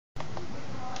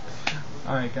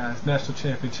Alright guys, national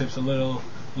championship's a little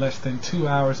less than 2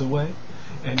 hours away,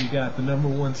 and you got the number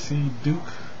 1 seed Duke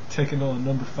taking on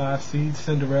number 5 seed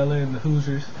Cinderella and the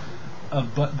Hoosiers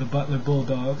of the Butler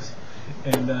Bulldogs.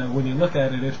 And when you look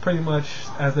at it, it's pretty much,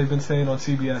 as they've been saying on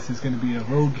CBS, it's going to be a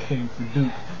road game for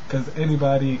Duke, because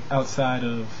anybody outside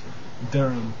of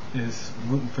Durham is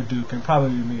rooting for Duke, and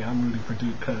probably me, I'm rooting for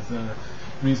Duke because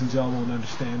reasons y'all won't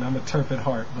understand. I'm a Terp at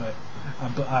heart, but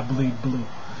I bleed blue.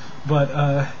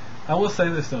 But I will say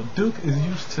this though, Duke is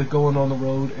used to going on the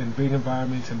road in big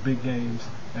environments and big games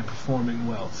and performing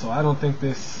well. So I don't think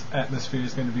this atmosphere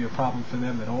is going to be a problem for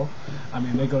them at all. I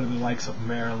mean, they go to the likes of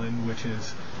Maryland, which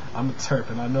is, I'm a Terp,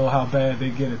 and I know how bad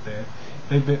they get it there.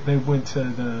 They went to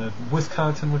the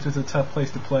Wisconsin, which is a tough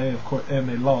place to play, of course, and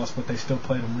they lost, but they still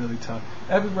played them really tough.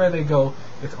 Everywhere they go,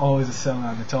 it's always a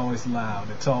sellout. It's always loud.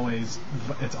 It's always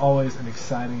an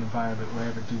exciting environment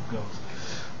wherever Duke goes.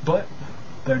 But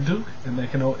they're Duke, and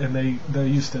they're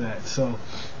used to that. So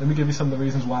let me give you some of the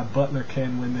reasons why Butler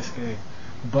can win this game.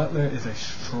 Butler is a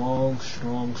strong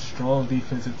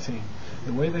defensive team.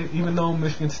 The way even though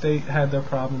Michigan State had their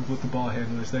problems with the ball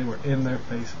handlers, they were in their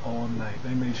face all night.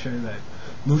 They made sure that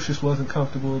Lucius wasn't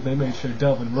comfortable. They made sure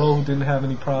Delvin Rowe didn't have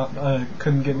any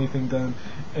couldn't get anything done,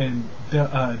 and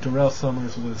Darrell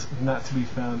Summers was not to be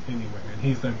found anywhere, and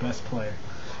he's their best player.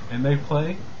 And they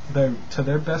play to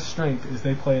their best strength is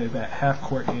they play that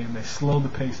half-court game. They slow the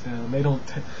pace down. They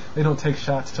don't take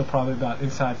shots till probably about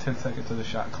inside 10 seconds of the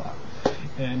shot clock.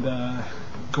 And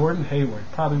Gordon Hayward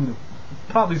probably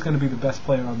is going to be the best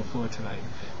player on the floor tonight.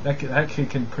 That kid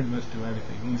can pretty much do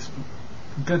everything. He's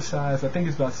good size. I think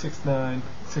he's about 6'9",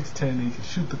 6'10". He can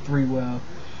shoot the three well.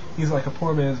 He's like a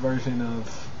poor man's version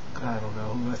of, I don't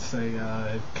know, let's say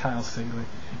Kyle Singley,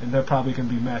 and they're probably going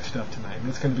to be matched up tonight. And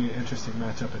it's going to be an interesting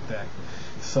matchup at that.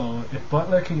 So if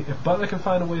Butler can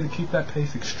find a way to keep that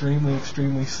pace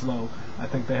extremely slow, I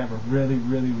think they have a really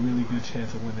good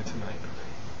chance of winning tonight.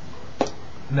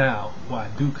 Now, why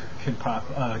Duke can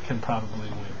probably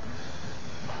win?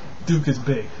 Duke is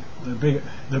big.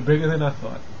 They're bigger than I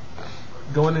thought.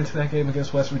 Going into that game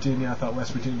against West Virginia, I thought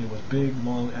West Virginia was big,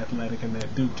 long, athletic, and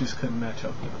that Duke just couldn't match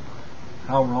up with them.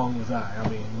 How wrong was I? I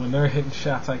mean, when they're hitting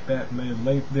shots like that, and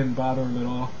they didn't bother them at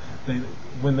all.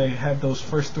 When they had those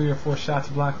first 3 or 4 shots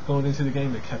blocked going into the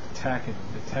game, they kept attacking,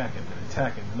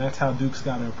 and that's how Duke's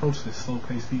got to approach this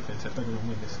slow-paced defense if they're going to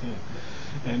win this game.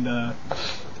 And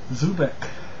Zubek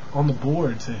on the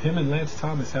boards, and him and Lance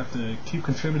Thomas have to keep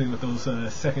contributing with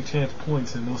those second chance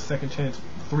points and those second chance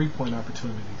 3-point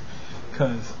opportunities,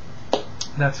 because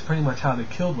that's pretty much how they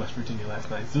killed West Virginia last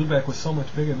night. Zubek was so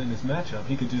much bigger than his matchup.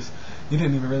 He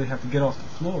didn't even really have to get off the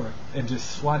floor and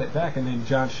just swat it back, and then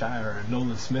John Shire or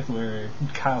Nolan Smith or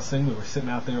Kyle Singler were sitting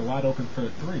out there wide open for a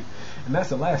 3. And that's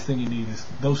the last thing you need is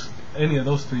any of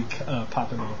those 3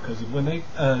 popping off, because when they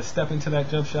step into that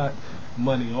jump shot,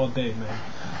 money all day, man.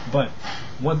 But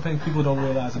one thing people don't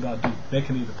realize about Duke, they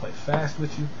can either play fast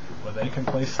with you or they can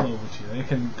play slow with you. They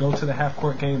can go to the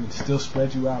half-court game and still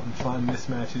spread you out and find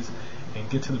mismatches and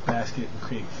get to the basket and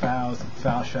create fouls and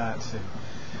foul shots and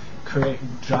create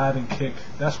drive and kick.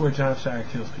 That's where John Shire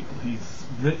kills people.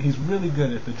 He's really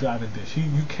good at the drive and dish.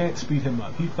 You can't speed him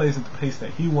up. He plays at the pace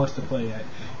that he wants to play at,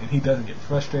 and he doesn't get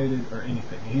frustrated or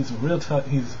anything. He's a real tough.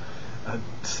 He's a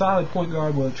solid point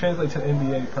guard. Will it translate to the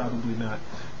NBA? Probably not.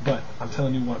 But I'm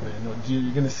telling you what, man,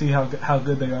 you're going to see how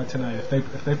good they are tonight.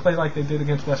 If they play like they did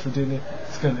against West Virginia,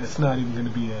 it's not even going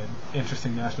to be an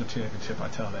interesting national championship. I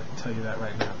tell you that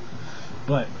right now.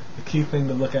 But the key thing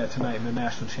to look at tonight in the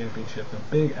national championship, the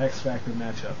big X factor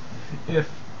matchup, if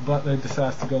Butler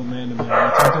decides to go man-to-man,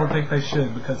 which I don't think they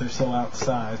should because they're so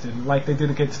outsized, and like they did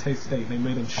against K-State, they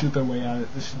made them shoot their way out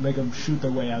of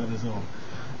the zone.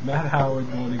 Matt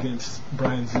Howard going against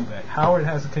Brian Zubek. Howard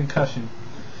has a concussion,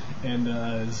 and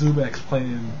Zubek's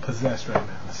playing possessed right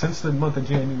now. Since the month of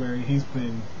January, he's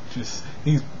been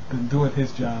doing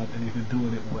his job, and he's been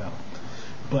doing it well.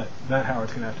 But Matt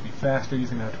Howard's going to have to be faster. He's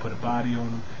going to have to put a body on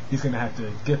him. He's going to have to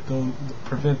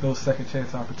prevent those second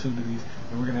chance opportunities,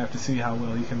 and we're going to have to see how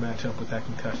well he can match up with that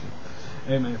concussion.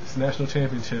 Hey man, it's a national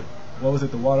championship. What was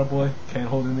it, the Water Boy? Can't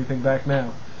hold anything back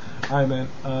now. Alright man,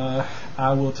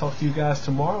 I will talk to you guys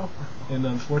tomorrow, and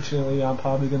unfortunately I'm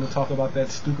probably going to talk about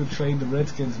that stupid trade the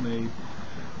Redskins made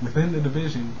within the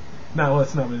division. Well,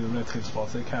 it's not really the Redskins'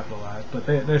 fault, they capitalized, but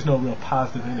there's no real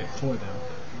positive in it for them.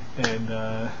 And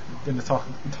going to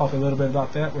talk a little bit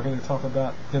about that. We're going to talk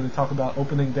about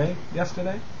opening day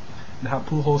yesterday and how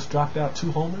Pujols dropped out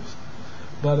 2 homers.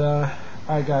 But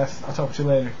alright guys, I'll talk to you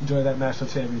later. Enjoy that national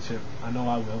championship. I know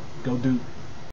I will. Go Duke.